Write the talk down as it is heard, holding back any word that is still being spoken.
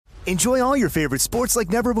Enjoy all your favorite sports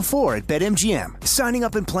like never before at BetMGM. Signing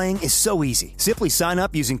up and playing is so easy. Simply sign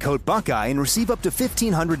up using code Buckeye and receive up to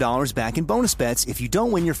 $1,500 back in bonus bets if you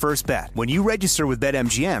don't win your first bet. When you register with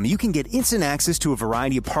BetMGM, you can get instant access to a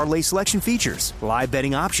variety of parlay selection features, live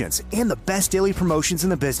betting options, and the best daily promotions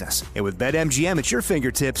in the business. And with BetMGM at your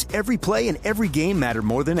fingertips, every play and every game matter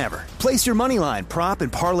more than ever. Place your moneyline, prop,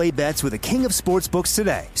 and parlay bets with the king of sportsbooks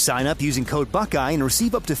today. Sign up using code Buckeye and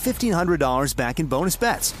receive up to $1,500 back in bonus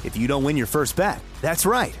bets if you don't win your first bet. That's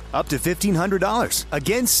right, up to $1,500.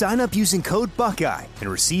 Again, sign up using code Buckeye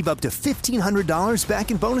and receive up to $1,500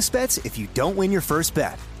 back in bonus bets if you don't win your first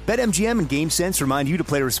bet. BetMGM and GameSense remind you to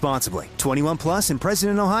play responsibly. 21 plus and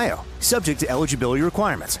present in Ohio. Subject to eligibility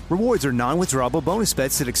requirements. Rewards are non-withdrawable bonus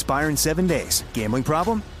bets that expire in 7 days. Gambling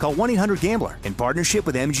problem? Call 1-800-GAMBLER in partnership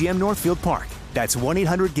with MGM Northfield Park. That's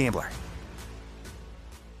 1-800-GAMBLER.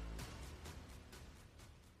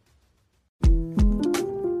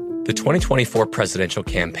 The 2024 presidential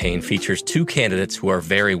campaign features two candidates who are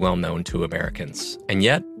very well known to Americans. And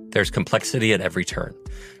yet, there's complexity at every turn.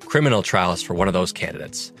 Criminal trials for one of those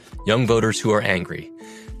candidates. Young voters who are angry.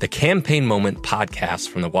 The Campaign Moment podcast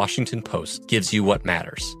from the Washington Post gives you what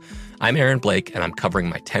matters. I'm Aaron Blake, and I'm covering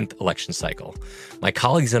my 10th election cycle. My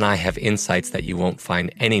colleagues and I have insights that you won't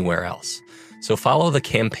find anywhere else. So follow The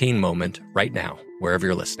Campaign Moment right now, wherever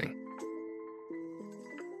you're listening.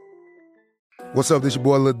 What's up, this your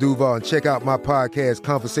boy Lil Duval, and check out my podcast,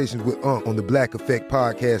 Conversations with Unc, on the Black Effect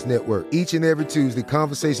Podcast Network. Each and every Tuesday,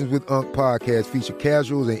 Conversations with Unc podcast feature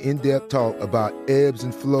casuals and in-depth talk about ebbs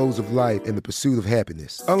and flows of life and the pursuit of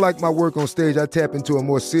happiness. Unlike my work on stage, I tap into a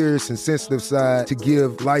more serious and sensitive side to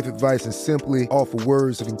give life advice and simply offer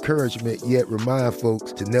words of encouragement, yet remind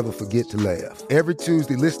folks to never forget to laugh. Every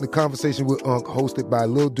Tuesday, listen to Conversations with Unc, hosted by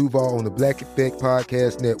Lil Duval on the Black Effect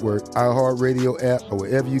Podcast Network, iHeartRadio app, or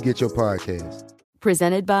wherever you get your podcasts.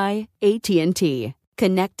 Presented by AT&T.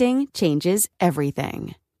 Connecting changes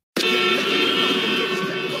everything.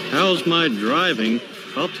 How's my driving?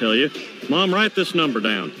 I'll tell you. Mom, write this number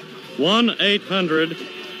down.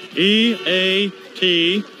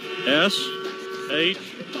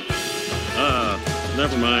 1-800-EATSH.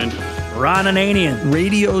 Never mind. Ron Ananian.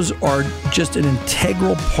 Radios are just an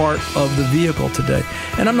integral part of the vehicle today.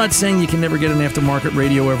 And I'm not saying you can never get an aftermarket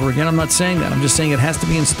radio ever again. I'm not saying that. I'm just saying it has to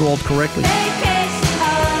be installed correctly.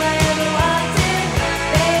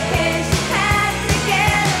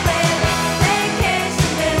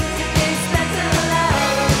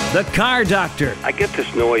 The Car Doctor. I get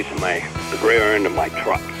this noise in the rear end of my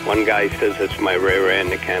truck. One guy says it's my rear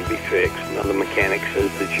end that can't be fixed. Another mechanic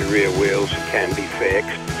says it's your rear wheels that can be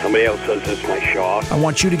fixed. Somebody else says it's my shock. I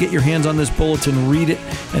want you to get your hands on this bulletin, read it,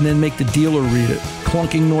 and then make the dealer read it.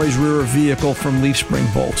 Clunking noise rear of vehicle from leaf spring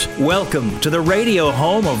bolts. Welcome to the radio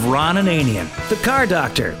home of Ron Ananian, the Car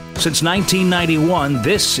Doctor. Since 1991,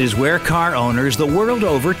 this is where car owners the world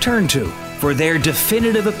over turn to for their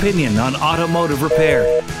definitive opinion on automotive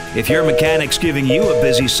repair. If your mechanic's giving you a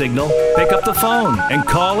busy signal, pick up the phone and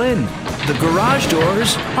call in. The garage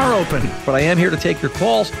doors are open. But I am here to take your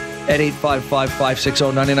calls at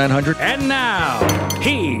 855-560-9900. And now,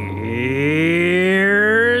 here's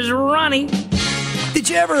Ronnie. Did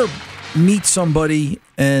you ever meet somebody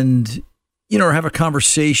and, or have a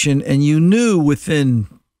conversation and you knew within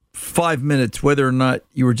 5 minutes whether or not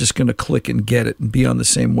you were just going to click and get it and be on the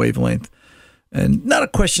same wavelength? And not a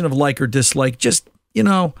question of like or dislike, just,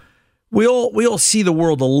 we all see the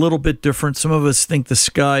world a little bit different. Some of us think the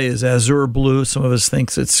sky is azure blue. Some of us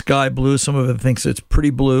thinks it's sky blue. Some of us thinks it's pretty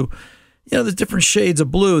blue. There's different shades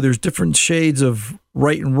of blue. There's different shades of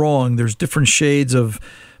right and wrong. There's different shades of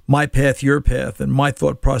my path, your path, and my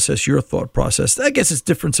thought process, your thought process. I guess it's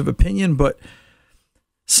difference of opinion, but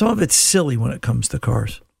some of it's silly when it comes to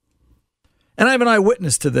cars. And I have an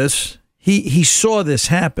eyewitness to this. He saw this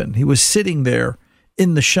happen. He was sitting there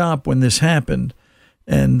in the shop when this happened.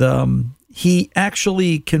 And he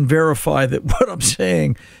actually can verify that what I'm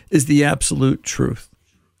saying is the absolute truth.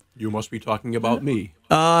 You must be talking about me.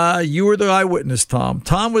 You were the eyewitness, Tom.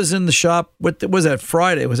 Tom was in the shop. What was that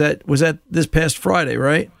Friday? Was that this past Friday,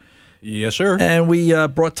 right? Yes, sir. And we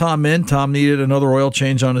brought Tom in. Tom needed another oil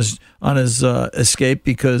change on his Escape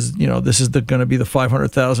because this is going to be the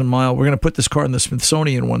 500,000 mile. We're going to put this car in the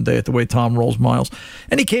Smithsonian one day at the way Tom rolls miles.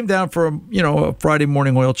 And he came down for a Friday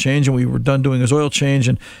morning oil change, and we were done doing his oil change,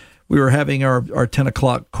 and we were having our 10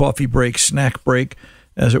 o'clock coffee break, snack break,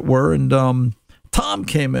 as it were. And Tom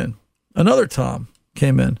came in. Another Tom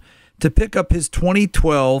came in to pick up his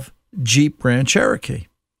 2012 Jeep Grand Cherokee.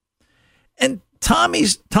 And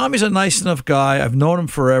Tommy's a nice enough guy. I've known him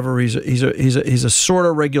forever. He's a sort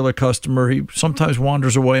of regular customer. He sometimes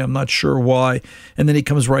wanders away. I'm not sure why, and then he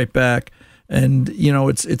comes right back. And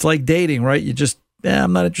it's like dating, right? You just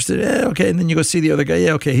I'm not interested. Okay, and then you go see the other guy.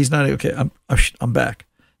 Yeah, okay, he's not okay. I'm back.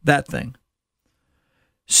 That thing.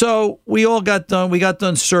 So we all got done. We got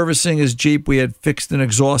done servicing his Jeep. We had fixed an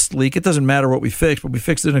exhaust leak. It doesn't matter what we fixed, but we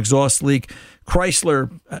fixed an exhaust leak.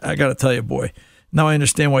 Chrysler, I got to tell you, boy. Now I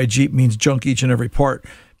understand why Jeep means junk each and every part,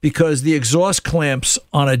 because the exhaust clamps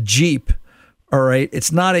on a Jeep, all right,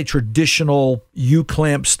 it's not a traditional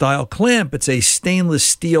U-clamp style clamp. It's a stainless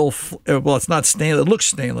steel. Well, it's not stainless. It looks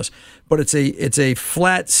stainless, but it's a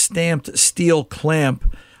flat stamped steel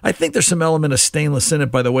clamp. I think there's some element of stainless in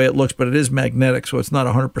it by the way it looks, but it is magnetic, so it's not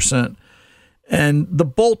 100%. And the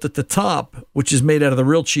bolt at the top, which is made out of the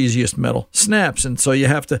real cheesiest metal, snaps. And so you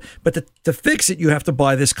have to, but to fix it, you have to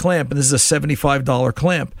buy this clamp. And this is a $75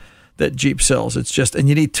 clamp that Jeep sells. It's just, and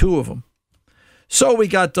you need two of them. So we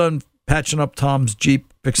got done patching up Tom's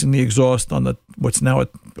Jeep, fixing the exhaust on what's now an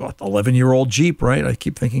 11-year-old Jeep, right? I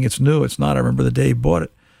keep thinking it's new. It's not. I remember the day he bought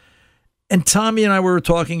it. And Tommy and I were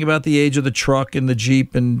talking about the age of the truck and the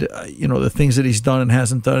Jeep and, the things that he's done and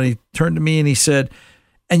hasn't done. And he turned to me and he said,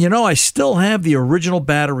 and I still have the original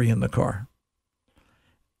battery in the car.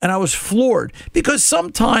 And I was floored because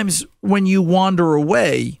sometimes when you wander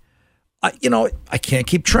away, I can't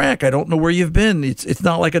keep track. I don't know where you've been. It's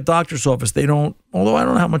not like a doctor's office. They don't, although I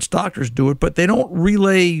don't know how much doctors do it, but they don't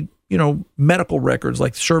relay, medical records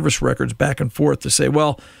like service records back and forth to say,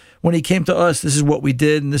 well, when he came to us, this is what we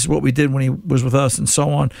did, and this is what we did when he was with us, and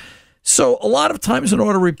so on. So a lot of times in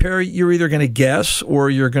auto repair, you're either going to guess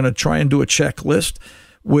or you're going to try and do a checklist,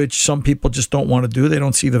 which some people just don't want to do. They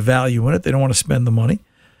don't see the value in it. They don't want to spend the money.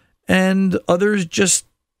 And others just,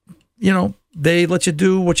 they let you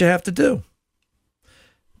do what you have to do.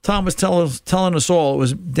 Tom was telling us all, it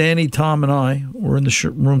was Danny, Tom, and I were in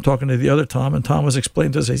the room talking to the other Tom, and Tom was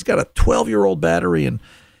explaining to us, he's got a 12-year-old battery, and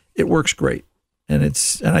it works great. And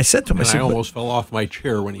I said to him, I almost fell off my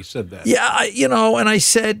chair when he said that. Yeah, and I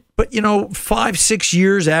said, but 5-6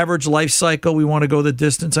 years average life cycle, we want to go the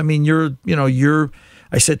distance. I mean,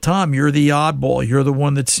 I said, Tom, you're the oddball. You're the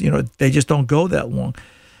one that's, they just don't go that long.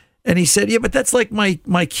 And he said, yeah, but that's like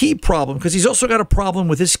my key problem, because he's also got a problem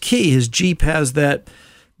with his key. His Jeep has that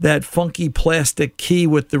funky plastic key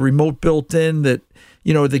with the remote built in that,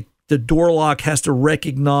 the door lock has to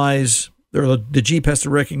recognize, or the Jeep has to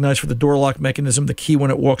recognize for the door lock mechanism, the key when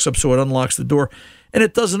it walks up so it unlocks the door. And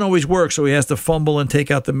it doesn't always work, so he has to fumble and take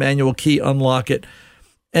out the manual key, unlock it.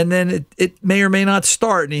 And then it may or may not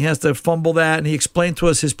start, and he has to fumble that. And he explained to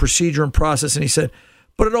us his procedure and process, and he said,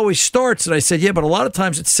 but it always starts. And I said, yeah, but a lot of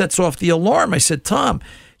times it sets off the alarm. I said, Tom,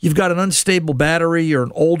 you've got an unstable battery or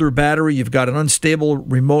an older battery. You've got an unstable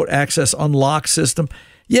remote access unlock system.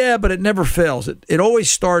 Yeah, but it never fails. It always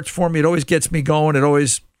starts for me. It always gets me going. It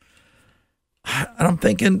always... And I'm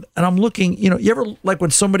thinking, and I'm looking, you ever, like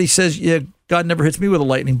when somebody says, yeah, God never hits me with a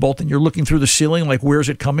lightning bolt, and you're looking through the ceiling, like, where's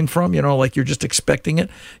it coming from? Like you're just expecting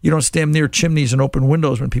it. You don't stand near chimneys and open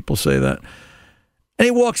windows when people say that. And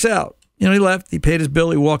he walks out. He left. He paid his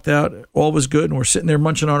bill. He walked out. All was good. And we're sitting there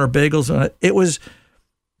munching on our bagels. And it was,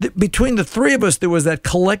 between the three of us, there was that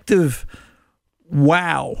collective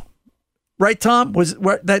wow. Right, Tom? Was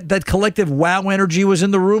that collective wow energy was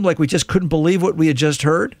in the room, like we just couldn't believe what we had just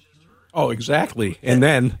heard? Oh, exactly. And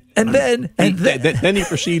then he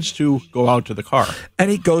proceeds to go out to the car.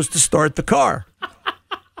 And he goes to start the car.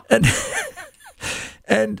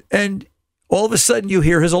 and all of a sudden you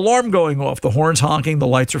hear his alarm going off. The horn's honking, the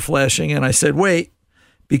lights are flashing. And I said, wait,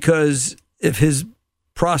 because if his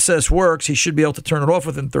process works, he should be able to turn it off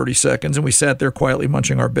within 30 seconds. And we sat there quietly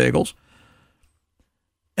munching our bagels.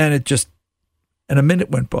 And a minute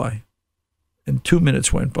went by. And 2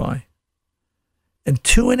 minutes went by. And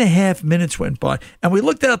 2.5 minutes went by. And we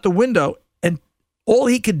looked out the window, and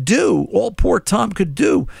all poor Tom could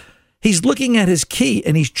do, he's looking at his key,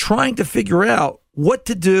 and he's trying to figure out what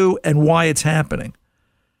to do and why it's happening,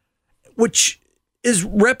 which is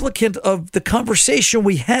replicant of the conversation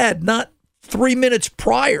we had not 3 minutes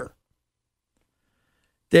prior.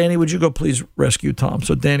 Danny, would you go please rescue Tom?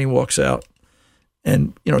 So Danny walks out.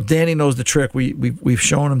 And, Danny knows the trick. We've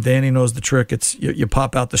shown him. Danny knows the trick. It's you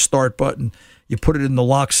pop out the start button, you put it in the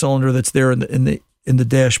lock cylinder that's there in the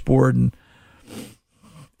dashboard, and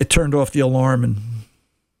it turned off the alarm.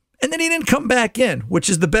 And then he didn't come back in, which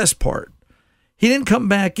is the best part. He didn't come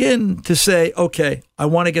back in to say, okay, I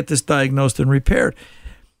want to get this diagnosed and repaired.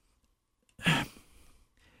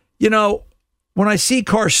 When I see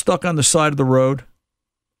cars stuck on the side of the road,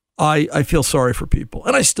 I feel sorry for people,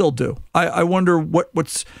 and I still do. I wonder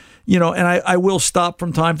what's And I will stop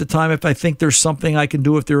from time to time if I think there's something I can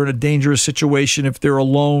do, if they're in a dangerous situation, if they're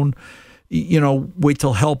alone, wait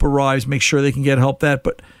till help arrives, make sure they can get help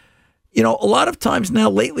But, a lot of times now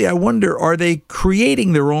lately, I wonder, are they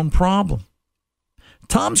creating their own problem?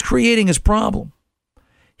 Tom's creating his problem.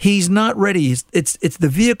 He's not ready. It's the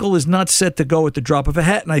vehicle is not set to go at the drop of a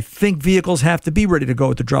hat, and I think vehicles have to be ready to go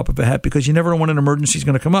at the drop of a hat because you never know when an emergency is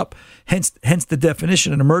going to come up. Hence the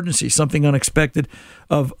definition: an emergency, something unexpected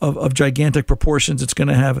of gigantic proportions. It's going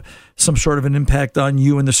to have some sort of an impact on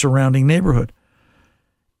you and the surrounding neighborhood.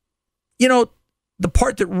 The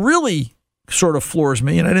part that really sort of floors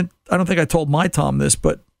me, and I don't think I told my Tom this,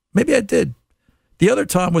 but maybe I did. The other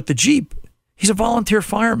Tom with the Jeep, he's a volunteer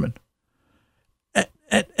fireman.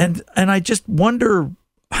 And I just wonder,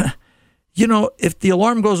 if the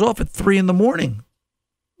alarm goes off at 3 a.m,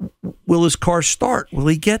 will his car start? Will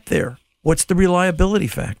he get there? What's the reliability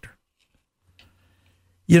factor?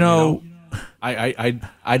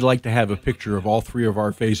 I'd like to have a picture of all three of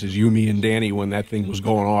our faces, you, me, and Danny, when that thing was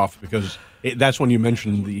going off, because that's when you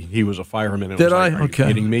mentioned he was a fireman. Did I? Are okay. You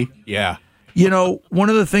kidding me? Yeah. One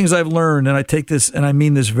of the things I've learned, and I take this, and I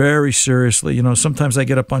mean this very seriously, sometimes I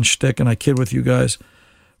get up on shtick and I kid with you guys,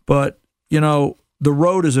 but, the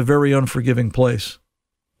road is a very unforgiving place.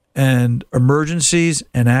 And emergencies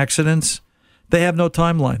and accidents, they have no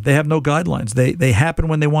timeline. They have no guidelines. They happen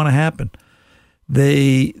when they want to happen.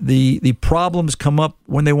 The problems come up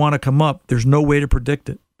when they want to come up. There's no way to predict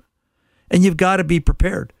it. And you've got to be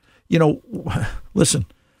prepared. Listen,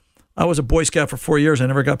 I was a Boy Scout for 4 years. I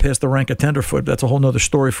never got past the rank of tenderfoot. That's a whole nother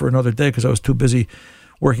story for another day because I was too busy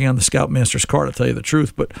working on the Scoutmaster's car, to tell you the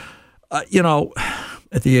truth. But,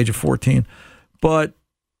 at the age of 14. But,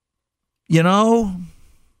 you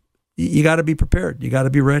got to be prepared. You got to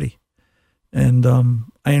be ready. And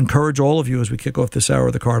I encourage all of you as we kick off this hour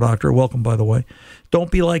of the Car Doctor. Welcome, by the way.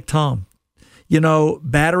 Don't be like Tom.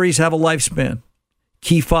 Batteries have a lifespan.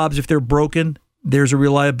 Key fobs, if they're broken, there's a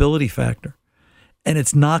reliability factor. And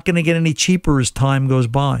it's not going to get any cheaper as time goes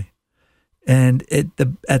by. And at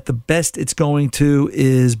the best it's going to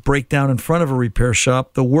is break down in front of a repair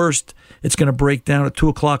shop. The worst, it's going to break down at 2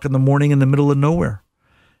 o'clock in the morning in the middle of nowhere.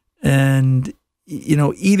 And,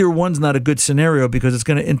 either one's not a good scenario because it's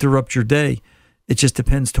going to interrupt your day. It just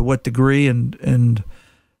depends to what degree and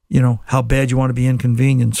how bad you want to be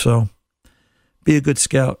inconvenienced. So be a good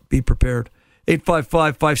scout. Be prepared.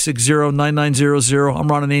 855-560-9900. I'm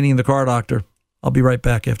Ron Ananian, the Car Doctor. I'll be right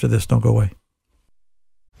back after this. Don't go away.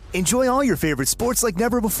 Enjoy all your favorite sports like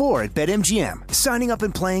never before at BetMGM. Signing up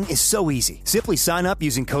and playing is so easy. Simply sign up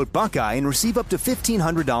using code Buckeye and receive up to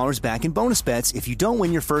 $1,500 back in bonus bets if you don't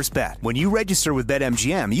win your first bet. When you register with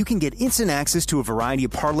BetMGM, you can get instant access to a variety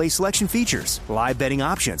of parlay selection features, live betting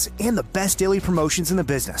options, and the best daily promotions in the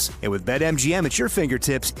business. And with BetMGM at your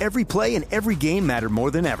fingertips, every play and every game matter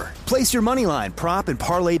more than ever. Place your moneyline, prop, and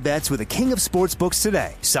parlay bets with the king of sportsbooks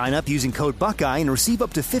today. Sign up using code Buckeye and receive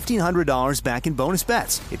up to $1,500 back in bonus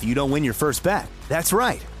bets if you don't win your first bet. That's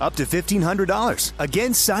right, up to $1,500.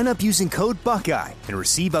 Again, sign up using code Buckeye and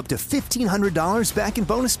receive up to $1,500 back in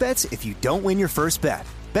bonus bets if you don't win your first bet.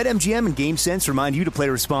 BetMGM and GameSense remind you to play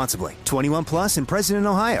responsibly. 21 plus and present in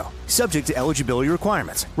Ohio. Subject to eligibility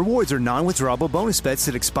requirements. Rewards are non-withdrawable bonus bets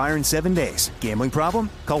that expire in 7 days. Gambling problem?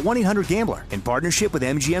 Call 1-800-GAMBLER in partnership with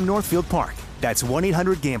MGM Northfield Park. That's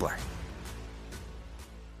 1-800-GAMBLER.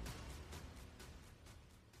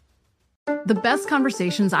 The best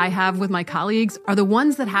conversations I have with my colleagues are the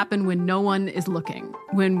ones that happen when no one is looking,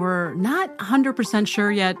 when we're not 100%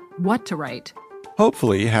 sure yet what to write.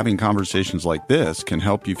 Hopefully, having conversations like this can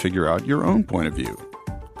help you figure out your own point of view.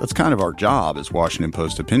 That's kind of our job as Washington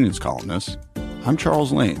Post opinions columnists. I'm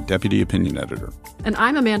Charles Lane, Deputy Opinion Editor. And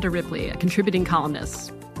I'm Amanda Ripley, a contributing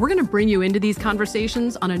columnist. We're going to bring you into these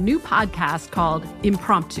conversations on a new podcast called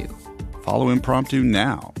Impromptu. Follow Impromptu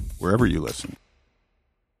now, wherever you listen.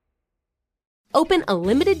 Open a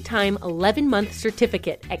limited-time 11-month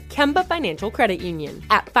certificate at Kemba Financial Credit Union.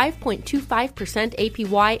 At 5.25%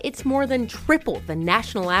 APY, it's more than triple the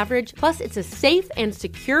national average, plus it's a safe and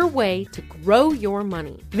secure way to grow your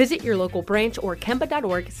money. Visit your local branch or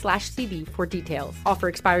kemba.org/CD for details. Offer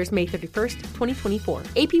expires May 31st, 2024.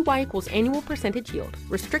 APY equals annual percentage yield.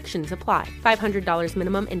 Restrictions apply. $500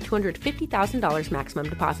 minimum and $250,000 maximum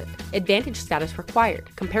deposit. Advantage status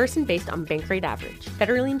required. Comparison based on bank rate average.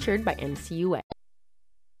 Federally insured by NCUA.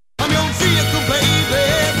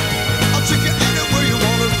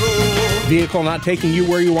 Vehicle not taking you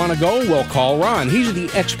where you want to go? Well, call Ron. He's the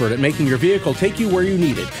expert at making your vehicle take you where you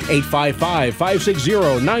need it.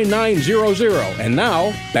 855-560-9900. And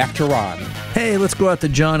now, back to Ron. Hey, let's go out to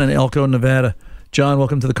John in Elko, Nevada. John,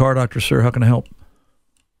 welcome to the Car Doctor, sir. How can I help?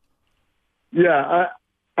 Yeah,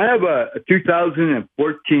 I have a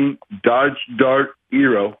 2014 Dodge Dart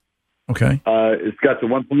Eero. Okay. It's got the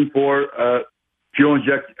 1.4 fuel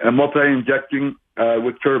multi-injecting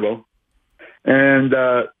with turbo. And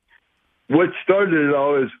what started it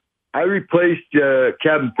all is I replaced the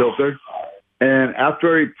cabin filter, and after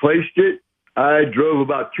I replaced it, I drove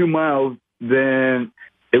about 2 miles, then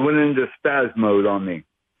it went into spaz mode on me.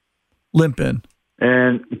 Limp in.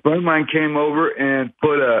 And a friend of mine came over and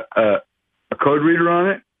put a code reader on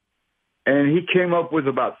it, and he came up with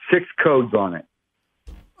about 6 codes on it.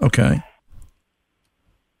 Okay.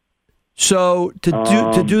 So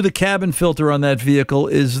to do the cabin filter on that vehicle,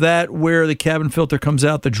 is that where the cabin filter comes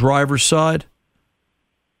out the driver's side?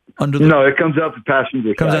 No, it comes out the passenger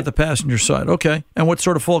side. Comes out the passenger side. Okay. And what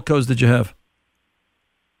sort of fault codes did you have?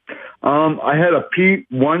 I had a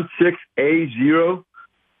P16A0.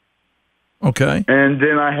 Okay. And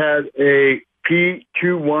then I had a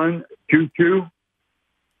P2122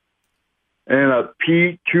 and a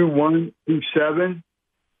P2127,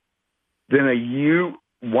 then a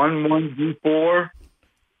U11V4,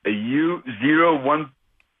 a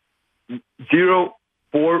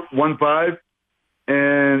U0415,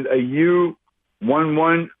 and a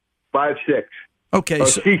U1156. Okay.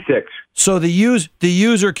 C6. So the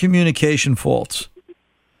user communication faults.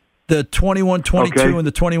 The 2122 and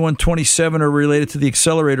the 2127 are related to the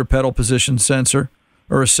accelerator pedal position sensor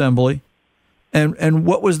or assembly. And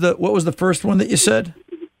what was the first one that you said?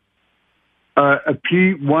 A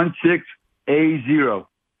P16A0.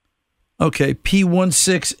 Okay,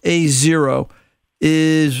 P16A0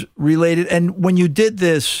 is related. And when you did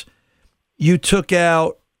this, you took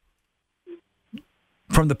out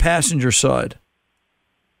from the passenger side.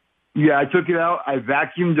 Yeah, I took it out. I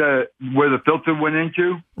vacuumed where the filter went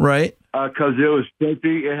into. Right. Because it was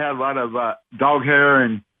filthy. It had a lot of dog hair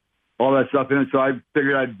and all that stuff in it. So I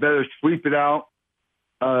figured I'd better sweep it out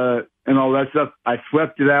and all that stuff. I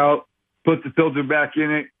swept it out, put the filter back in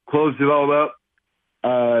it, closed it all up,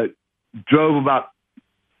 drove about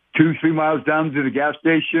 2-3 miles down to the gas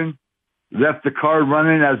station, left the car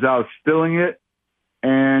running as I was filling it.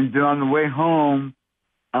 And then on the way home,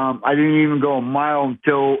 I didn't even go a mile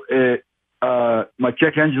until my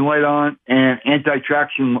check engine light on and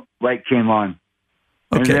anti-traction light came on.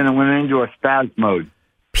 Okay. And then I went into a spaz mode.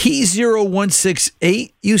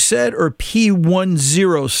 P0168, you said, or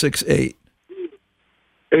P1068?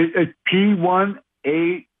 It's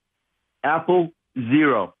P18 Apple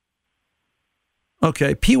 0.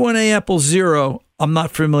 Okay, P1A Apple 0, I'm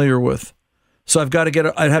not familiar with. So I've got to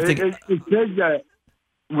get I'd have to... It said that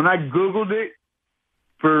when I Googled it,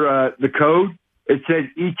 for the code, it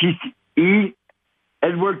said ETC,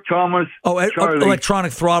 Edward Thomas. Charlie.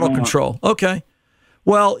 Electronic throttle control. Okay.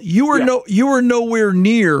 Well, you were nowhere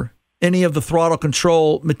near any of the throttle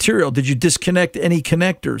control material. Did you disconnect any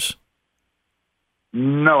connectors?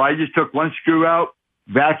 No, I just took one screw out,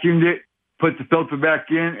 vacuumed it, put the filter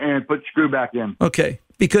back in, and put the screw back in. Okay,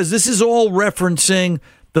 because this is all referencing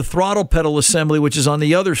the throttle pedal assembly, which is on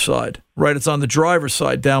the other side, right? It's on the driver's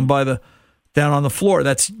side, down on the floor.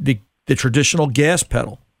 That's the traditional gas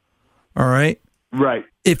pedal. All right? Right.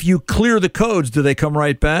 If you clear the codes, do they come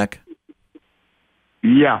right back?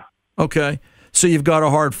 Yeah. Okay. So you've got a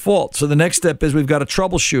hard fault. So the next step is we've got to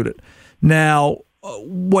troubleshoot it. Now,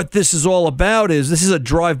 what this is all about is this is a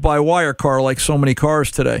drive-by-wire car like so many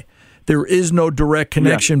cars today. There is no direct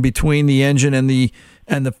connection between the engine and the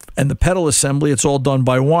pedal assembly. It's all done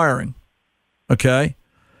by wiring. Okay?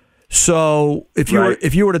 So if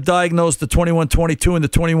you were to diagnose the 2122 and the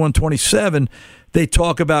 2127, they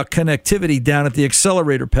talk about connectivity down at the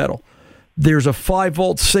accelerator pedal. There's a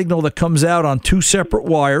 5-volt signal that comes out on 2 separate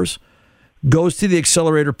wires, goes to the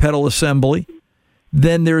accelerator pedal assembly.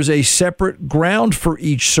 Then there's a separate ground for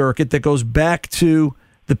each circuit that goes back to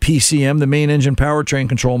the PCM, the main engine powertrain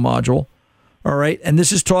control module. All right, and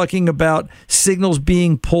this is talking about signals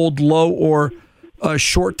being pulled low or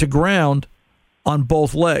short to ground on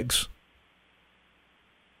both legs.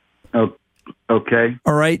 Oh, okay.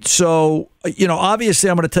 All right. So, obviously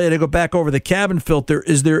I'm going to tell you to go back over the cabin filter.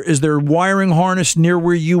 Is there wiring harness near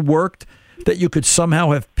where you worked that you could somehow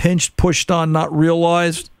have pinched, pushed on, not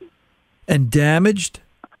realized, and damaged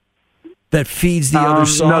that feeds the other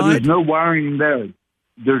side? No, there's no wiring there.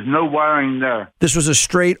 There's no wiring there. This was a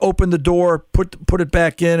straight open the door, put it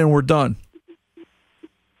back in, and we're done.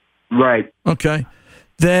 Right. Okay.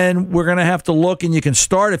 Then we're going to have to look, and you can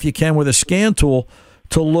start if you can with a scan tool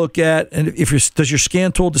to look at. And does your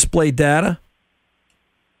scan tool display data?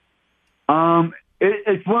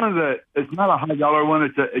 It's one of the. It's not a $high one.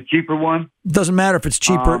 It's a cheaper one. Doesn't matter if it's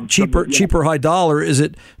cheaper, high dollar. Does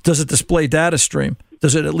it display data stream?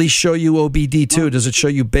 Does it at least show you OBD2? Does it show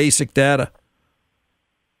you basic data?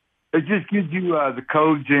 It just gives you the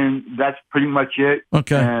codes, and that's pretty much it.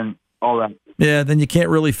 Okay. And all that. Yeah, then you can't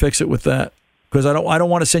really fix it with that, because I don't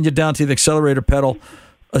want to send you down to the accelerator pedal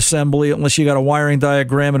assembly unless you got a wiring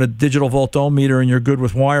diagram and a digital voltometer and you're good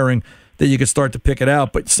with wiring, that you could start to pick it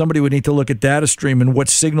out. But somebody would need to look at data stream and what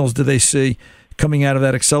signals do they see coming out of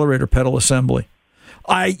that accelerator pedal assembly.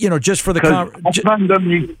 Just for the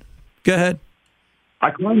go ahead. I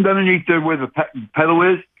climbed underneath there where the pedal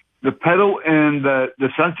is. The pedal and the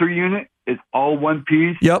sensor unit is all one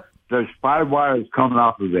piece. Yep. There's 5 wires coming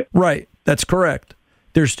off of it. Right. That's correct.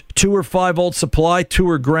 There's 2 or 5 volt supply, 2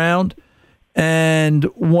 are ground, and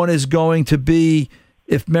one is going to be,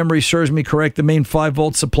 if memory serves me correct, the main 5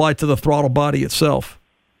 volt supply to the throttle body itself.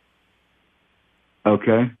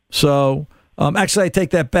 Okay. So, actually, I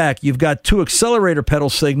take that back. You've got 2 accelerator pedal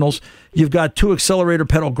signals. You've got 2 accelerator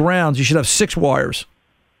pedal grounds. You should have 6 wires.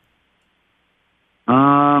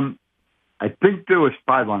 I think there was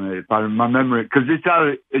 5 on it, if I remember it, because it's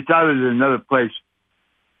out of another place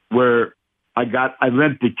where I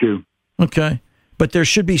lent it to. Okay. But there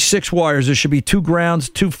should be 6 wires. There should be 2 grounds,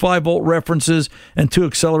 2 5-volt references, and 2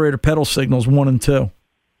 accelerator pedal signals, 1 and 2.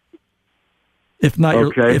 If not,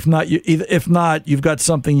 okay. If not, you've got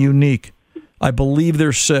something unique. I believe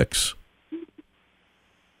there's 6.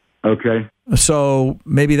 Okay. So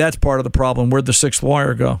maybe that's part of the problem. Where'd the 6th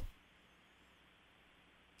wire go?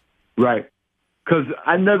 Right. Because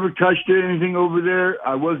I never touched anything over there.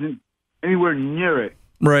 I wasn't anywhere near it.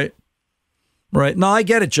 Right. Right. No, I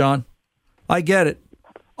get it, John. I get it.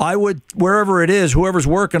 I would, wherever it is, whoever's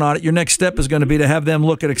working on it, your next step is going to be to have them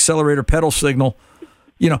look at accelerator pedal signal.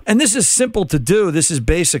 And this is simple to do. This is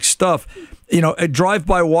basic stuff. A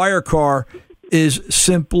drive-by-wire car is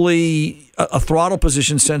simply a throttle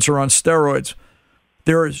position sensor on steroids.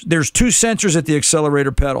 There's 2 sensors at the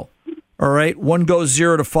accelerator pedal. All right, one goes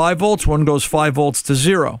 0 to 5 volts, one goes 5 volts to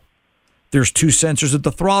 0. There's 2 sensors at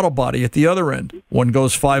the throttle body at the other end. One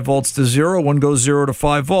goes 5 volts to 0, one goes 0 to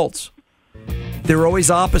 5 volts. They're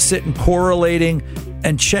always opposite and correlating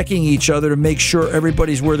and checking each other to make sure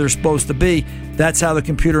everybody's where they're supposed to be. That's how the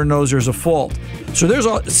computer knows there's a fault. So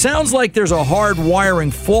it sounds like there's a hard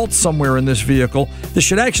wiring fault somewhere in this vehicle. This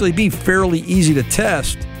should actually be fairly easy to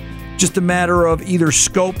test. Just a matter of either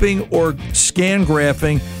scoping or scan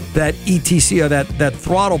graphing that ETC, that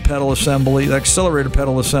throttle pedal assembly, the accelerator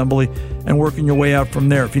pedal assembly, and working your way out from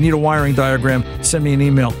there. If you need a wiring diagram, send me an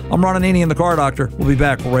email. I'm Ron Ananian, the Car Doctor. We'll be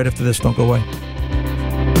back right after this. Don't go away.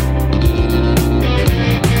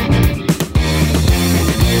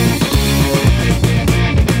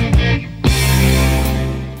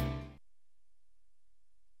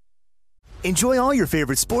 Enjoy all your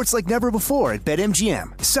favorite sports like never before at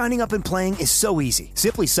BetMGM. Signing up and playing is so easy.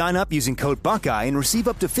 Simply sign up using code Buckeye and receive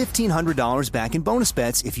up to $1,500 back in bonus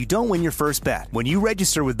bets if you don't win your first bet. When you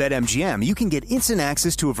register with BetMGM, you can get instant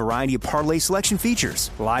access to a variety of parlay selection features,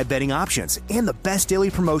 live betting options, and the best daily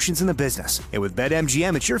promotions in the business. And with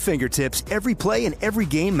BetMGM at your fingertips, every play and every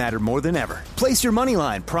game matter more than ever. Place your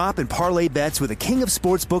moneyline, prop, and parlay bets with the king of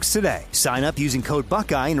sportsbooks today. Sign up using code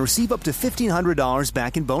Buckeye and receive up to $1,500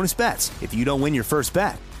 back in bonus bets if you don't win your first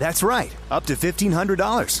bet. That's right, up to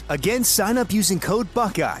 $1,500. Again, sign up using code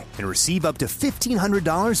Buckeye and receive up to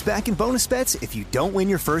 $1,500 back in bonus bets if you don't win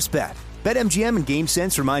your first bet. BetMGM and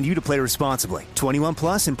GameSense remind you to play responsibly. 21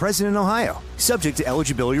 plus and present in Ohio. Subject to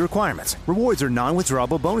eligibility requirements. Rewards are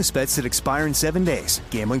non-withdrawable bonus bets that expire in 7 days.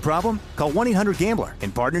 Gambling problem? Call 1-800-GAMBLER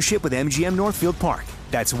in partnership with MGM Northfield Park.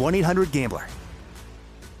 That's 1-800-GAMBLER.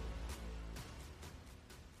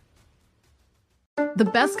 The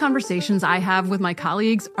best conversations I have with my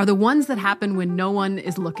colleagues are the ones that happen when no one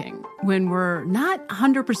is looking, when we're not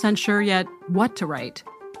 100% sure yet what to write.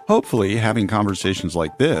 Hopefully, having conversations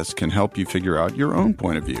like this can help you figure out your own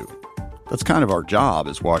point of view. That's kind of our job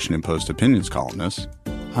as Washington Post opinions columnists.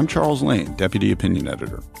 I'm Charles Lane, Deputy Opinion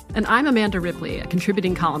Editor. And I'm Amanda Ripley, a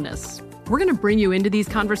contributing columnist. We're going to bring you into these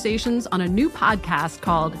conversations on a new podcast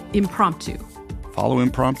called Impromptu. Follow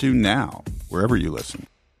Impromptu now, wherever you listen.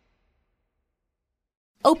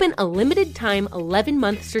 Open a limited-time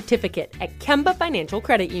 11-month certificate at Kemba Financial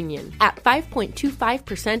Credit Union. At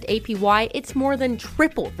 5.25% APY, it's more than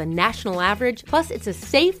triple the national average, plus it's a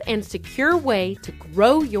safe and secure way to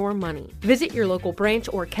grow your money. Visit your local branch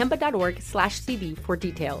or kemba.org/CD for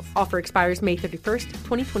details. Offer expires May 31st,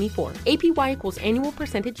 2024. APY equals annual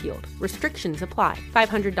percentage yield. Restrictions apply.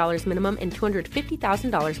 $500 minimum and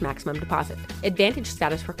 $250,000 maximum deposit. Advantage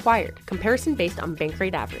status required. Comparison based on bank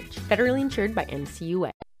rate average. Federally insured by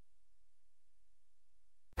NCUA.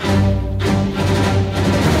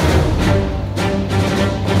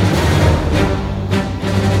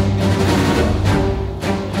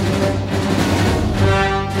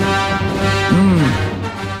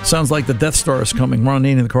 Sounds like the Death Star is coming. Ron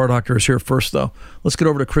Ananian, the car doctor, is here first, though. Let's get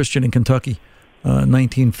over to Christian in Kentucky.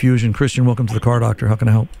 19 Fusion. Christian, welcome to the car doctor. How can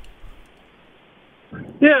I help?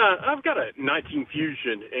 Yeah, I've got a 19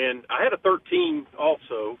 Fusion, and I had a 13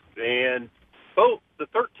 also, and both the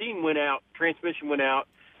 13 went out, transmission went out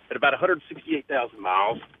at about 168,000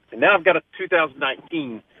 miles, and now I've got a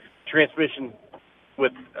 2019 transmission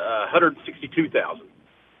with 162,000.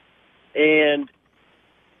 And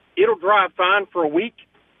it'll drive fine for a week,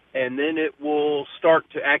 and then it will start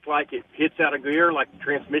to act like it hits out of gear, like the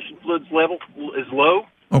transmission fluids level is low.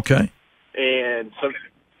 Okay. And so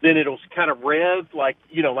then it'll kind of rev like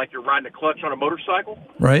you're riding a clutch on a motorcycle.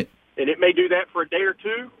 Right. And it may do that for a day or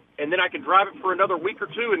two, and then I can drive it for another week or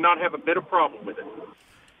two and not have a bit of problem with it.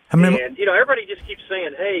 How many? And, everybody just keeps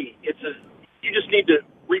saying, hey, you just need to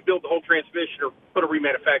rebuild the whole transmission or put a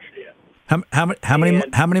remanufactured in. How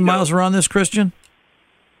many miles are on this, Christian?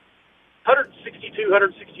 162,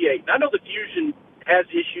 168. And I know the Fusion has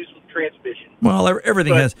issues with transmission. Well,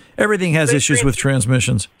 everything has issues with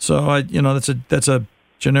transmissions. So that's a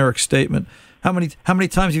generic statement. How many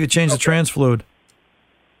times have you changed the trans fluid?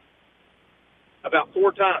 About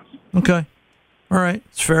 4 times. Okay. All right.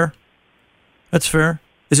 It's fair. That's fair.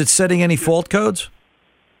 Is it setting any fault codes?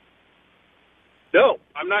 No,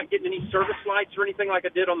 I'm not getting any service lights or anything like I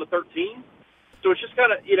did on the 13. So it's just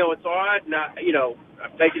kind of, it's odd. And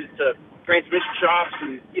I've taken it to transmission shops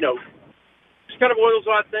and, just kind of one of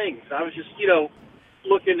those odd things. I was just,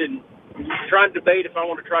 looking and trying to debate if I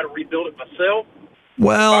want to try to rebuild it myself.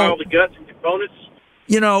 Well, buy all the guts and components.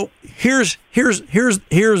 Here's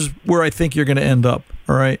where I think you're going to end up.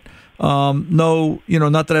 All right. No,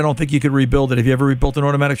 not that I don't think you could rebuild it. Have you ever rebuilt an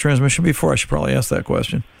automatic transmission before? I should probably ask that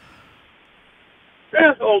question.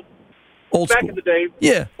 Yeah, old back school. in the day.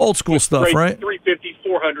 Yeah, old school stuff, right? 350s,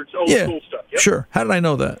 400s, old school stuff. Yep. Sure. How did I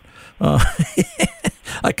know that?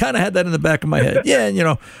 I kind of had that in the back of my head.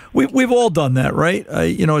 Yeah, we've all done that, right?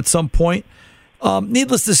 At some point.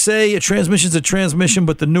 Needless to say, a transmission's a transmission,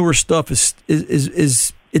 but the newer stuff is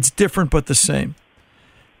it's different but the same.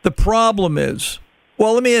 The problem is,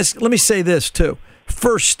 well, let me say this too.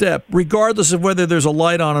 First step, regardless of whether there's a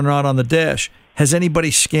light on or not on the dash, has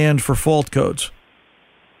anybody scanned for fault codes?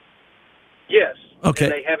 Yes. Okay.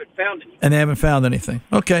 And they haven't found anything.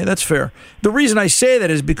 Okay, that's fair. The reason I say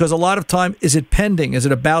that is because a lot of time, is it pending? Is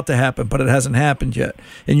it about to happen? But it hasn't happened yet.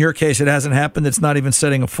 In your case, it hasn't happened. It's not even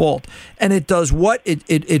setting a fault. And it does what?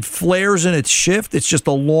 It flares in its shift. It's just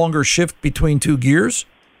a longer shift between two gears?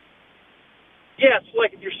 Yeah, it's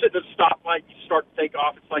like if you're sitting at a stoplight, you start to take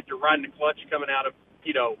off. It's like you're riding a clutch coming out of,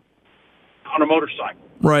 on a motorcycle.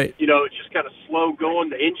 Right. It's just kind of slow going.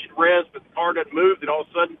 The engine revs, but the car doesn't move. Then all of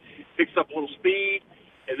a sudden, it picks up a little speed,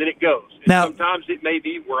 and then it goes. And now, sometimes it may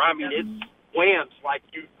be where, it slams like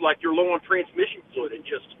you're low on transmission fluid. It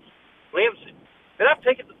just slams it. And I've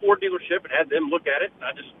taken it to the Ford dealership and had them look at it. And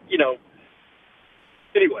I just,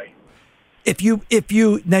 anyway.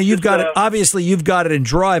 You've got it. Obviously, you've got it in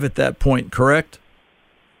drive at that point, correct?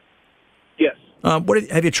 Yes.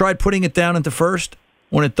 Have you tried putting it down into first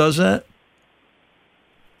when it does that?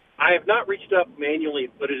 I have not reached up manually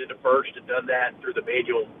and put it into first and done that through the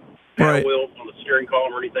manual paddle wheels on the steering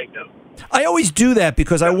column or anything. No. I always do that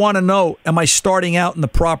because I want to know: am I starting out in the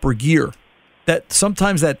proper gear? That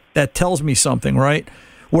sometimes that tells me something, right?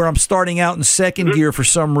 Where I'm starting out in second gear for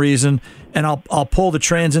some reason, and I'll pull the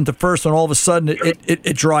trans into first, and all of a sudden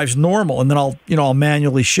it drives normal, and then I'll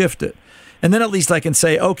manually shift it, and then at least I can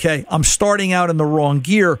say, okay, I'm starting out in the wrong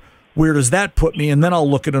gear. Where does that put me? And then I'll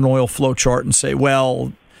look at an oil flow chart and say,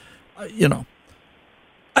 well, I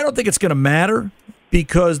don't think it's going to matter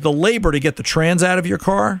because the labor to get the trans out of your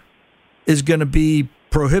car is going to be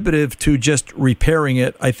prohibitive to just repairing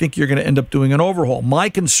it. I think you're going to end up doing an overhaul. My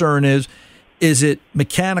concern is it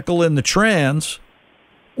mechanical in the trans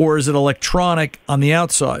or is it electronic on the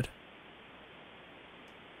outside?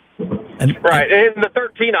 Right. And the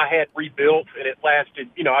 13 I had rebuilt, and it lasted,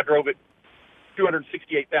 I drove it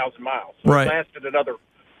 268,000 miles. So right. It lasted another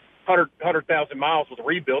 100,000 miles with a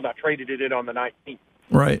rebuild. I traded it in on the 19th.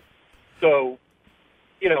 Right. So,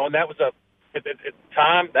 and that was at the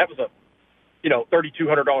time, that was a,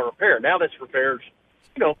 $3,200 repair. Now this repairs,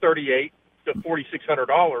 $3,800 to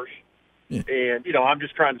 $4,600. Yeah. And, I'm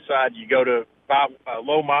just trying to decide, you go to buy a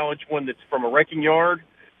low mileage one that's from a wrecking yard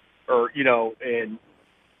or, and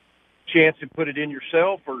chance to put it in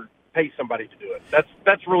yourself or pay somebody to do it.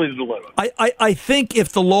 That's really the dilemma. I think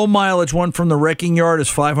if the low mileage one from the wrecking yard is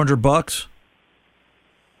 $500,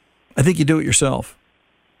 I think you do it yourself.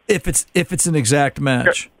 If it's an exact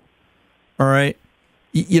match. Sure. All right.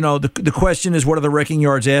 The question is, what are the wrecking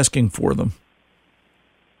yards asking for them?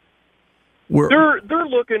 They're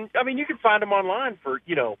looking. I mean, you can find them online for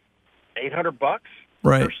 $800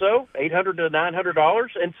 right. or so, $800 to $900,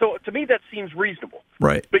 and so to me that seems reasonable.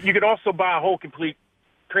 Right. But you could also buy a whole complete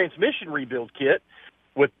transmission rebuild kit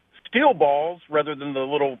with steel balls rather than the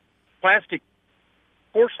little plastic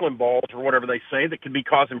porcelain balls or whatever they say that could be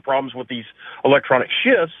causing problems with these electronic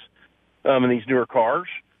shifts in these newer cars.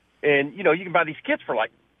 And, you can buy these kits for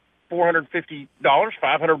like $450,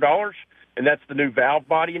 $500, and that's the new valve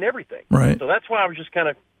body and everything. Right. So that's why I was just kind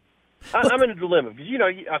of, I'm in a dilemma because,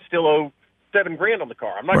 I still owe $7,000 on the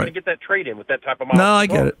car. I'm not going to get that trade in with that type of mileage.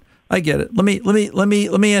 No, I get it. Let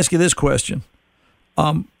me ask you this question.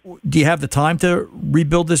 Do you have the time to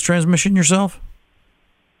rebuild this transmission yourself?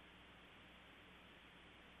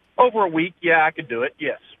 Over a week, yeah, I could do it,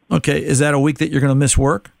 yes. Okay, is that a week that you're going to miss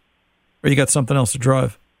work? Or you got something else to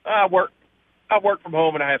drive? I work from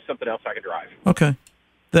home and I have something else I can drive. Okay.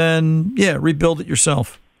 Then, yeah, rebuild it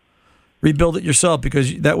yourself. Rebuild it yourself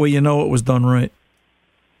because that way you know it was done right.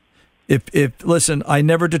 Listen, I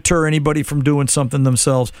never deter anybody from doing something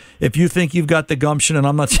themselves. If you think you've got the gumption, and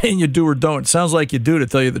I'm not saying you do or don't, it sounds like you do, to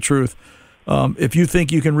tell you the truth. If you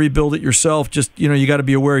think you can rebuild it yourself, just, you got to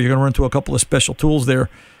be aware you're going to run into a couple of special tools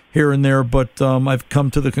here and there. But I've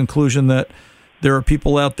come to the conclusion that there are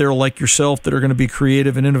people out there like yourself that are going to be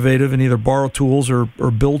creative and innovative and either borrow tools or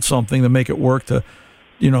build something to make it work to,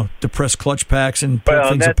 depress clutch packs and pull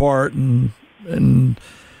things apart and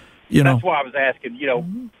That's why I was asking,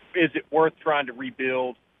 is it worth trying to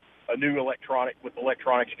rebuild a new electronic with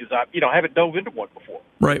electronics? Because I haven't dove into one before.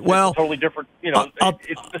 Right. Well, it's totally different.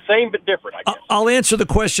 It's the same but different, I guess. I'll answer the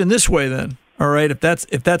question this way then. All right. If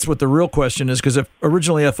that's what the real question is, because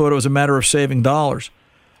originally I thought it was a matter of saving dollars.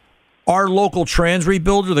 Our local trans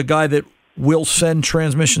rebuilder, the guy that we'll send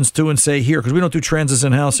transmissions to and say here, because we don't do transes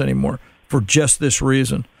in house anymore for just this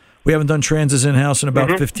reason. We haven't done transes in house in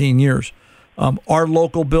about 15 years. Our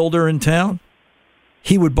local builder in town,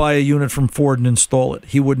 he would buy a unit from Ford and install it.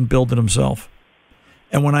 He wouldn't build it himself.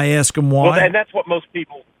 And when I ask him why... Well, and that's what most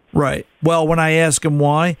people... Right. Well, when I ask him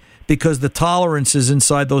why, because the tolerances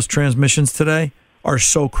inside those transmissions today are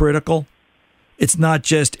so critical. It's not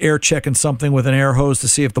just air checking something with an air hose to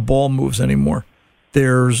see if the ball moves anymore.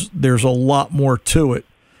 There's a lot more to it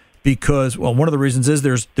because, well, one of the reasons is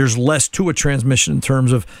there's less to a transmission in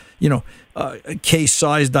terms of, case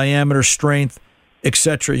size, diameter, strength,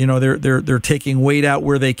 etc. They're taking weight out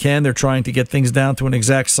where they can. They're trying to get things down to an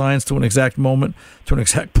exact science, to an exact moment, to an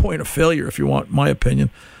exact point of failure, if you want my opinion.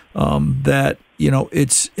 That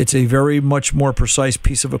it's a very much more precise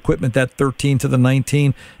piece of equipment, that 13 to the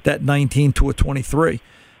 19, that 19 to a 23,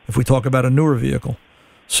 if we talk about a newer vehicle.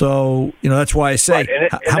 So, that's why I say,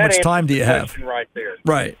 right. How much time do you have? Right there.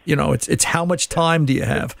 Right. It's how much time do you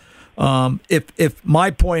have? If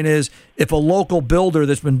my point is, if a local builder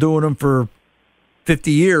that's been doing them for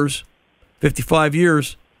 50 years, 55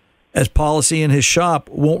 years, as policy in his shop,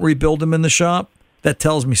 won't rebuild them in the shop, that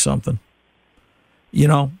tells me something.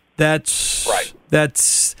 That's right.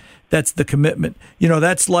 That's the commitment.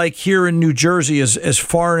 That's like here in New Jersey, as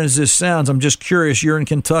foreign as this sounds, I'm just curious, you're in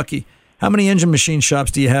Kentucky. How many engine machine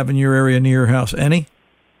shops do you have in your area near your house? Any?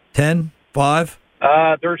 10? 5?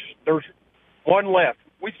 There's one left.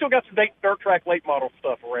 We still got some dirt track late model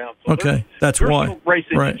stuff around. So okay, that's why. There's some race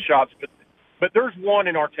engine shops, but there's one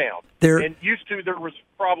in our town. And used to there was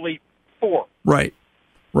probably 4. Right.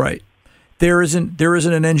 There isn't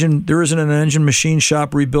an engine machine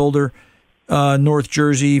shop rebuilder, North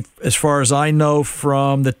Jersey, as far as I know,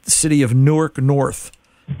 from the city of Newark North,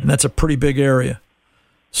 and that's a pretty big area.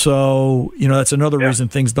 So that's another reason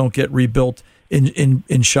things don't get rebuilt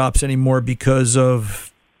in shops anymore, because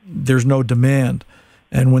of there's no demand.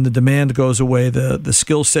 And when the demand goes away, the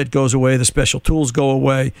skill set goes away, the special tools go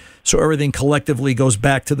away, so everything collectively goes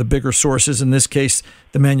back to the bigger sources, in this case,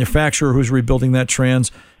 the manufacturer who's rebuilding that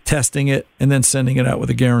trans, testing it, and then sending it out with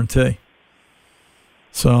a guarantee.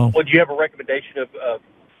 So, well, do you have a recommendation of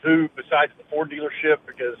who, besides the Ford dealership?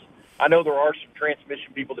 Because I know there are some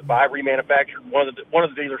transmission people that buy remanufactured. One of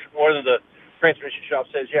the transmission shops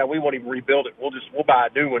says, "Yeah, we won't even rebuild it. We'll buy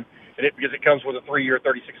a new one." Because it comes with a 3-year,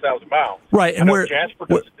 36,000 miles. Right, and Jasper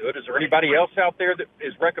doesn't do it. Is there anybody else out there that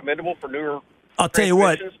is recommendable for newer? I'll tell you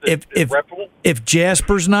what. If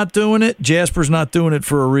Jasper's not doing it, Jasper's not doing it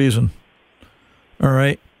for a reason. All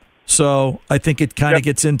right. So I think it kind of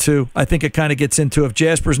gets into. If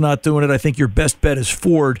Jasper's not doing it, I think your best bet is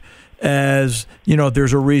Ford. As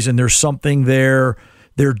there's a reason. There's something there.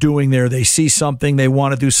 They're doing there. They see something. They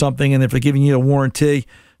want to do something, and if they're giving you a warranty.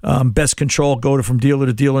 Best control, go from dealer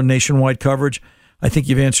to dealer, nationwide coverage. I think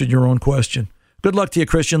you've answered your own question. Good luck to you,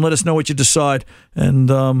 Christian. Let us know what you decide, and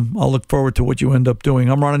I'll look forward to what you end up doing.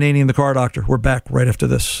 I'm Ron Ananian, the Car Doctor. We're back right after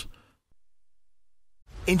this.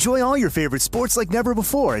 Enjoy all your favorite sports like never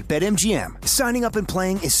before at BetMGM. Signing up and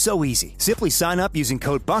playing is so easy. Simply sign up using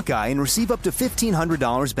code Buckeye and receive up to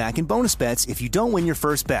 $1,500 back in bonus bets if you don't win your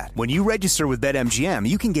first bet. When you register with BetMGM,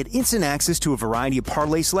 you can get instant access to a variety of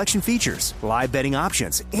parlay selection features, live betting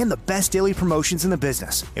options, and the best daily promotions in the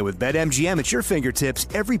business. And with BetMGM at your fingertips,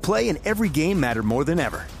 every play and every game matter more than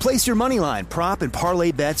ever. Place your moneyline, prop, and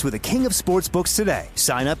parlay bets with the king of sportsbooks today.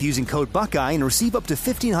 Sign up using code Buckeye and receive up to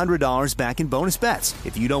 $1,500 back in bonus bets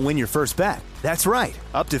if you don't win your first bet. That's right,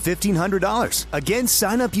 up to $1,500. Again,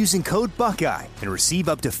 sign up using code Buckeye and receive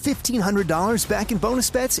up to $1,500 back in bonus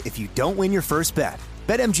bets if you don't win your first bet.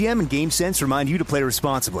 BetMGM and GameSense remind you to play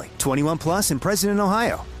responsibly. 21 plus and present in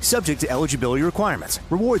Ohio. Subject to eligibility requirements.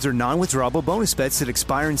 Rewards are non-withdrawable bonus bets that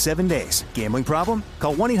expire in 7 days. Gambling problem?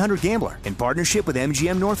 Call 1-800-GAMBLER in partnership with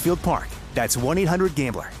MGM Northfield Park. That's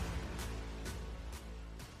 1-800-GAMBLER.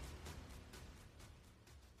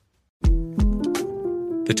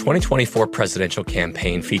 The 2024 presidential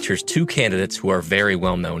campaign features two candidates who are very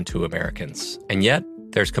well known to Americans. And yet,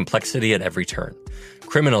 there's complexity at every turn.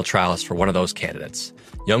 Criminal trials for one of those candidates.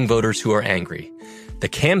 Young voters who are angry. The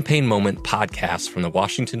Campaign Moment podcast from the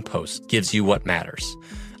Washington Post gives you what matters.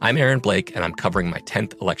 I'm Aaron Blake, and I'm covering my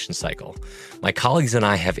 10th election cycle. My colleagues and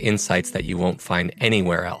I have insights that you won't find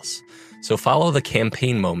anywhere else. So follow the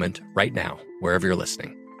Campaign Moment right now, wherever you're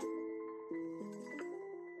listening.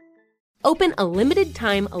 Open a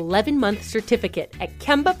limited-time 11-month certificate at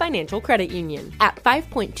Kemba Financial Credit Union. At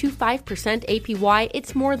 5.25% APY,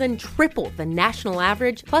 it's more than triple the national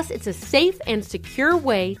average, plus it's a safe and secure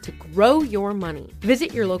way to grow your money.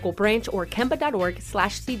 Visit your local branch or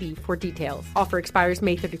kemba.org/CD for details. Offer expires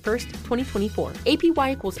May 31st, 2024.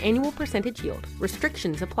 APY equals annual percentage yield.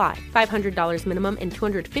 Restrictions apply. $500 minimum and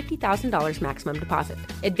 $250,000 maximum deposit.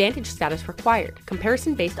 Advantage status required.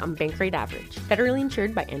 Comparison based on bank rate average. Federally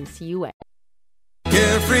insured by NCUA.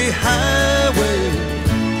 Carefree highway,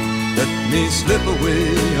 let me slip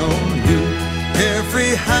away on you.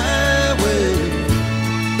 Carefree highway,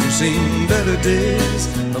 you've seen better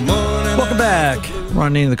days. The morning. Welcome back,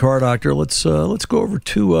 Ron Ananian, the Car Doctor. Let's go over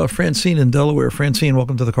to Francine in Delaware. Francine,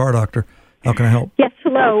 welcome to the Car Doctor. How can I help? Yes,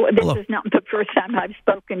 hello. Hello. This is not the first time I've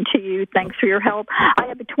spoken to you. Thanks for your help. I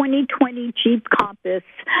have a 2020 Jeep Compass.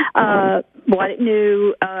 Bought it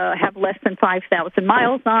new, have less than 5,000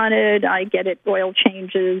 miles on it. I get it oil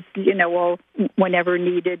changes, whenever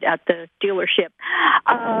needed at the dealership.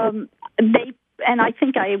 And I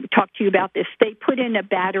think I talked to you about this. They put in a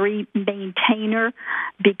battery maintainer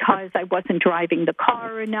because I wasn't driving the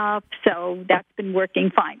car enough, so that's been working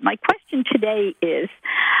fine. My question today is,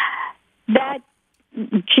 that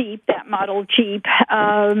Jeep, that model Jeep,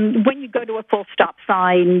 when you go to a full stop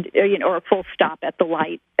sign, or a full stop at the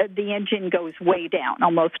light, the engine goes way down,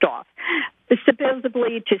 almost off,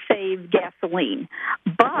 supposedly to save gasoline.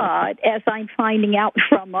 But as I'm finding out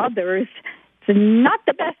from others, it's not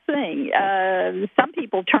the best thing. Some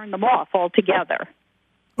people turn them off altogether.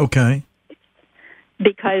 Okay.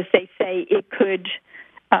 Because they say it could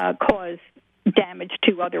cause damage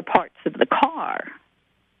to other parts of the car.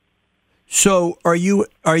 So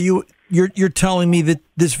you're telling me that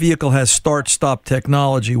this vehicle has start-stop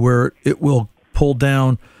technology where it will pull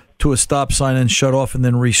down to a stop sign and shut off and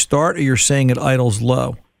then restart, or you're saying it idles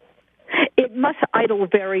low? It must idle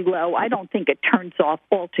very low. I don't think it turns off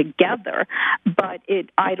altogether, but it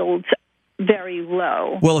idles very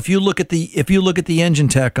low. Well, if you look at the engine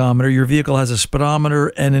tachometer, your vehicle has a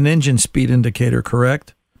speedometer and an engine speed indicator,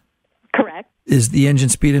 correct? Correct. Is the engine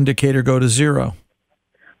speed indicator go to zero?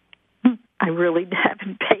 I really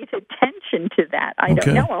haven't paid attention to that. I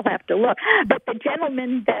don't know. I'll have to look. But the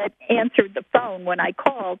gentleman that answered the phone when I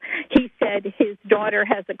called, he said his daughter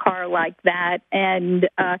has a car like that, and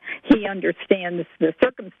he understands the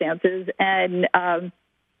circumstances, and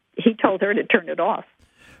he told her to turn it off.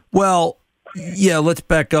 Well, yeah, let's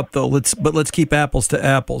back up though. Let's keep apples to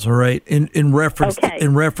apples, all right? In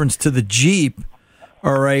reference to the Jeep.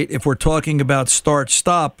 All right, if we're talking about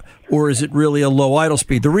start-stop, or is it really a low idle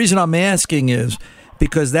speed? The reason I'm asking is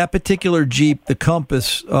because that particular Jeep, the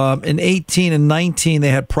Compass, in 18 and 19, they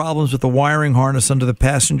had problems with the wiring harness under the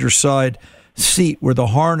passenger side seat where the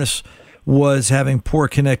harness was having poor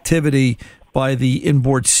connectivity by the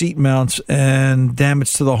inboard seat mounts, and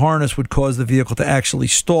damage to the harness would cause the vehicle to actually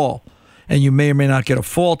stall, and you may or may not get a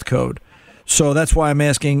fault code. So that's why I'm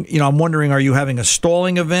asking, I'm wondering, are you having a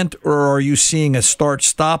stalling event or are you seeing a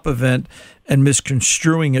start-stop event and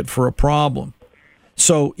misconstruing it for a problem?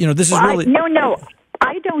 So, this is really... No,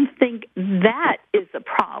 I don't think that is a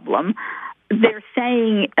problem. they're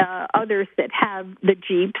saying, others that have the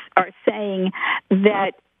Jeeps are saying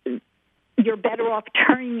that you're better off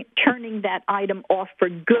turning that item off for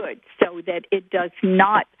good so that it does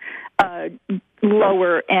not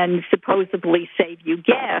lower and supposedly save you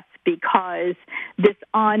gas, because this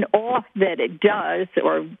on-off that it does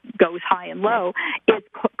or goes high and low, it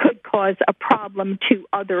could cause a problem to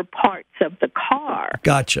other parts of the car.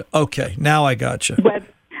 Gotcha. Okay, now I gotcha.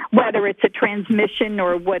 Whether it's a transmission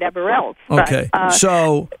or whatever else. Okay, but,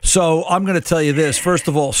 so I'm going to tell you this. First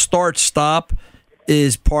of all, start-stop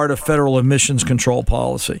is part of federal emissions control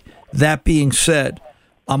policy. That being said,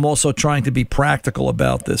 I'm also trying to be practical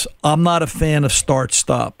about this. I'm not a fan of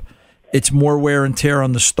start-stop. It's more wear and tear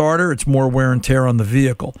on the starter. It's more wear and tear on the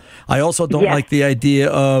vehicle. I also don't like the idea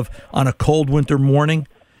of, on a cold winter morning,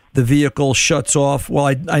 the vehicle shuts off.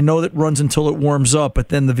 Well, I know that runs until it warms up, but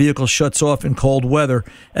then the vehicle shuts off in cold weather.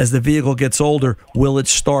 As the vehicle gets older, will it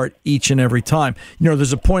start each and every time? You know,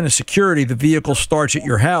 there's a point of security. The vehicle starts at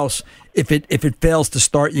your house. If it fails to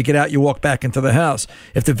start, you get out, you walk back into the house.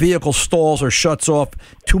 If the vehicle stalls or shuts off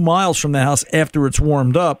 2 miles from the house after it's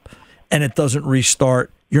warmed up and it doesn't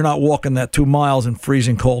restart, you're not walking that 2 miles in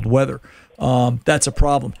freezing cold weather. That's a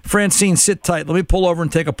problem. Francine, sit tight. Let me pull over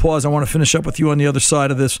and take a pause. I want to finish up with you on the other side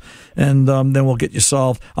of this, and then we'll get you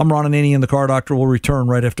solved. I'm Ron Ananian, the Car Doctor. We'll return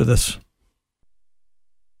right after this.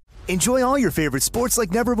 Enjoy all your favorite sports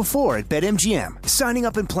like never before at BetMGM. Signing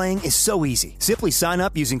up and playing is so easy. Simply sign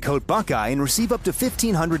up using code Buckeye and receive up to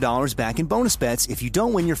 $1,500 back in bonus bets if you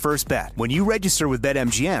don't win your first bet. When you register with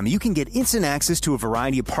BetMGM, you can get instant access to a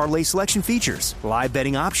variety of parlay selection features, live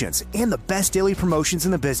betting options, and the best daily promotions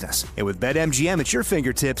in the business. And with BetMGM at your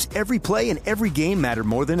fingertips, every play and every game matter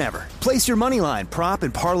more than ever. Place your moneyline, prop,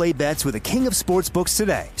 and parlay bets with the king of sportsbooks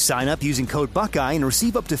today. Sign up using code Buckeye and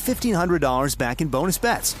receive up to $1,500 back in bonus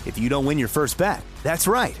bets if you don't win your first bet. That's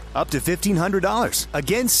right, up to $1,500.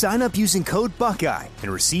 Again, sign up using code Buckeye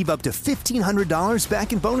and receive up to $1,500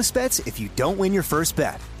 back in bonus bets if you don't win your first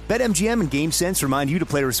bet. BetMGM and GameSense remind you to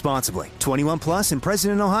play responsibly. 21 plus and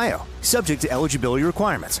present in Ohio. Subject to eligibility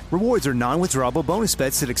requirements. Rewards are non-withdrawable bonus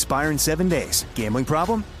bets that expire in 7 days. Gambling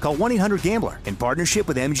problem? Call 1-800-GAMBLER in partnership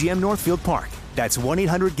with MGM Northfield Park. That's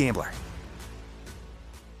 1-800-GAMBLER.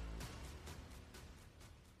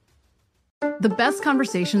 The best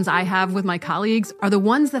conversations I have with my colleagues are the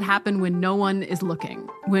ones that happen when no one is looking,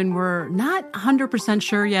 when we're not 100%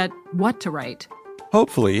 sure yet what to write.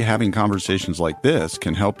 Hopefully, having conversations like this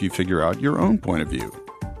can help you figure out your own point of view.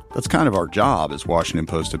 That's kind of our job as Washington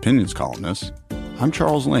Post opinions columnists. I'm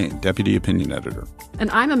Charles Lane, Deputy Opinion Editor. And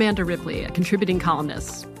I'm Amanda Ripley, a contributing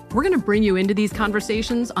columnist. We're going to bring you into these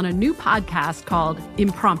conversations on a new podcast called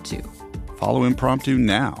Impromptu. Follow Impromptu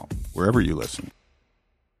now, wherever you listen.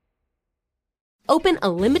 Open a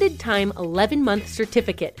limited-time 11-month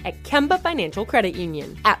certificate at Kemba Financial Credit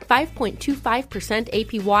Union. At 5.25%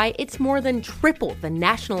 APY, it's more than triple the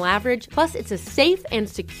national average, plus it's a safe and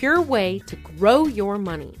secure way to grow your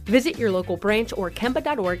money. Visit your local branch or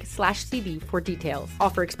kemba.org/CD for details.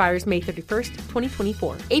 Offer expires May 31st,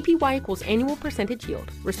 2024. APY equals annual percentage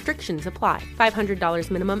yield. Restrictions apply.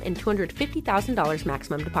 $500 minimum and $250,000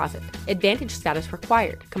 maximum deposit. Advantage status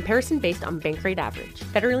required. Comparison based on bank rate average.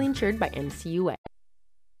 Federally insured by NCUA.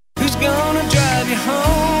 Who's gonna drive you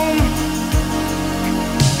home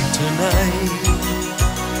tonight?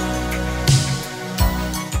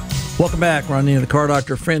 Welcome back, Ron Ananian, the Car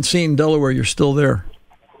Doctor. Francine, Delaware, you're still there.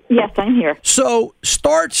 Yes, I'm here. So,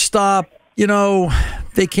 start-stop, you know,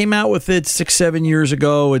 they came out with it 6-7 years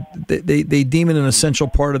ago. They deem it an essential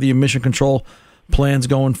part of the emission control plans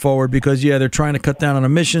going forward because, yeah, they're trying to cut down on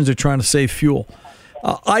emissions. They're trying to save fuel.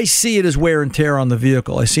 I see it as wear and tear on the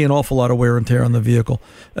vehicle. I see an awful lot of wear and tear on the vehicle.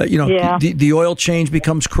 The oil change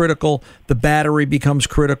becomes critical. The battery becomes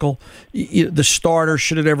critical. The starter,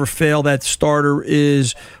 should it ever fail, that starter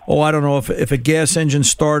is, I don't know, if a gas engine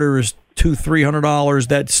starter is $200-$300,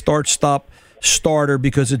 that start-stop starter,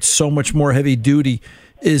 because it's so much more heavy duty,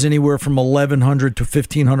 is anywhere from $1,100 to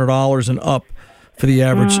 $1,500 and up for the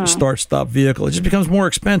average start-stop vehicle. It just becomes more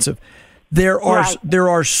expensive. There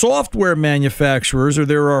are software manufacturers, or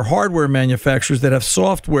there are hardware manufacturers that have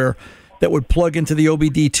software that would plug into the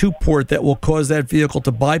OBD2 port that will cause that vehicle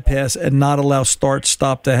to bypass and not allow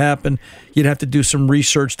start-stop to happen. You'd have to do some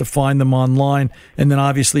research to find them online, and then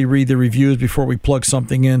obviously read the reviews before we plug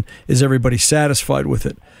something in. Is everybody satisfied with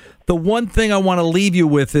it? The one thing I want to leave you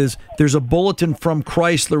with is there's a bulletin from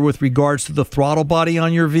Chrysler with regards to the throttle body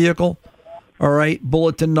on your vehicle. All right,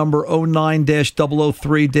 bulletin number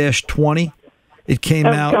 09-003-20. It came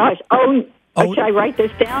out. Oh, gosh. Should I write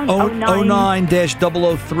this down?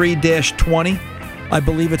 09-003-20. I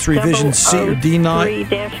believe it's revision C or D not.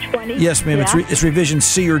 003-20? Yes, ma'am. Yeah. It's revision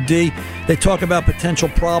C or D. They talk about potential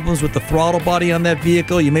problems with the throttle body on that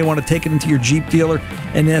vehicle. You may want to take it into your Jeep dealer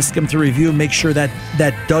and ask them to review and make sure that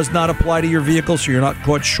that does not apply to your vehicle, so you're not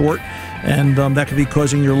caught short. And that could be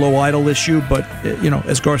causing your low idle issue. But,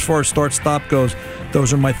 as far as start-stop goes,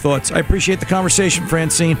 those are my thoughts. I appreciate the conversation,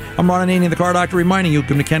 Francine. I'm Ron Ananian, the Car Doctor, reminding you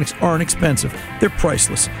good mechanics aren't expensive. They're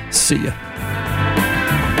priceless. See ya.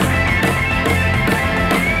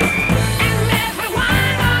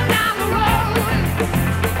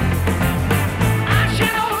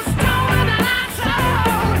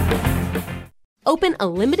 Open a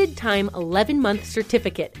limited-time 11-month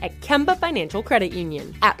certificate at Kemba Financial Credit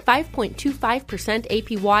Union. At 5.25%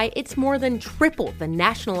 APY, it's more than triple the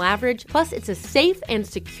national average, plus it's a safe and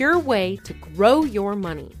secure way to grow your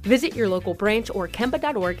money. Visit your local branch or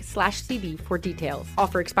kemba.org/CD for details.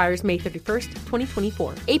 Offer expires May 31st,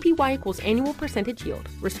 2024. APY equals annual percentage yield.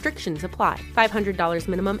 Restrictions apply. $500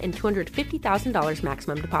 minimum and $250,000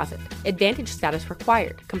 maximum deposit. Advantage status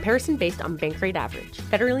required. Comparison based on bank rate average.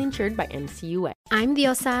 Federally insured by NCUA. I'm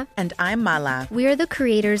Diosa. And I'm Mala. We are the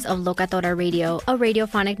creators of Locatora Radio, a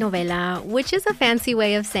radiophonic novela, which is a fancy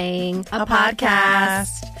way of saying a podcast.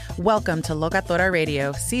 Welcome to Locatora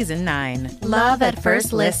Radio, Season 9. Love at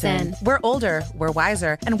first listen. We're older, we're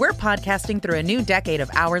wiser, and we're podcasting through a new decade of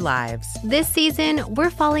our lives. This season, we're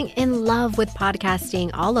falling in love with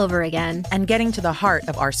podcasting all over again. And getting to the heart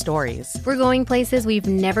of our stories. We're going places we've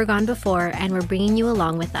never gone before, and we're bringing you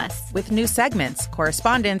along with us. With new segments,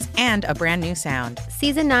 correspondence, and a brand new sound.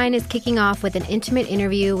 Season 9 is kicking off with an intimate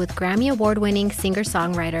interview with Grammy Award-winning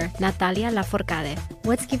singer-songwriter Natalia Lafourcade.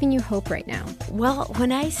 What's giving you hope right now? Well,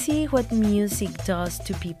 when I see what music does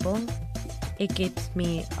to people, it gives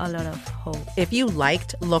me a lot of hope. If you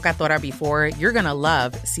liked Locatora before, you're going to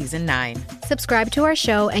love Season 9. Subscribe to our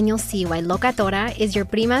show and you'll see why Locatora is your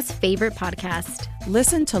prima's favorite podcast.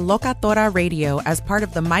 Listen to Locatora Radio as part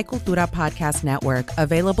of the My Cultura Podcast Network,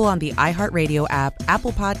 available on the iHeartRadio app,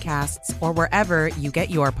 Apple Podcasts, or wherever you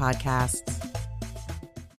get your podcasts.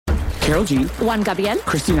 Karol G, Juan Gabriel,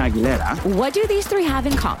 Christina Aguilera. What do these three have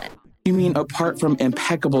in common? You mean apart from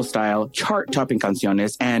impeccable style, chart-topping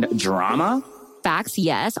canciones, and drama? Facts,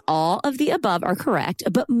 yes, all of the above are correct,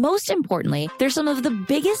 but most importantly, they're some of the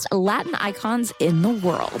biggest Latin icons in the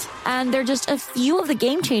world. And they're just a few of the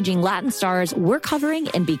game-changing Latin stars we're covering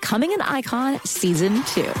in Becoming an Icon Season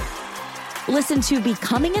 2. Listen to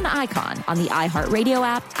Becoming an Icon on the iHeartRadio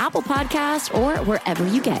app, Apple Podcasts, or wherever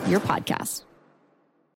you get your podcasts.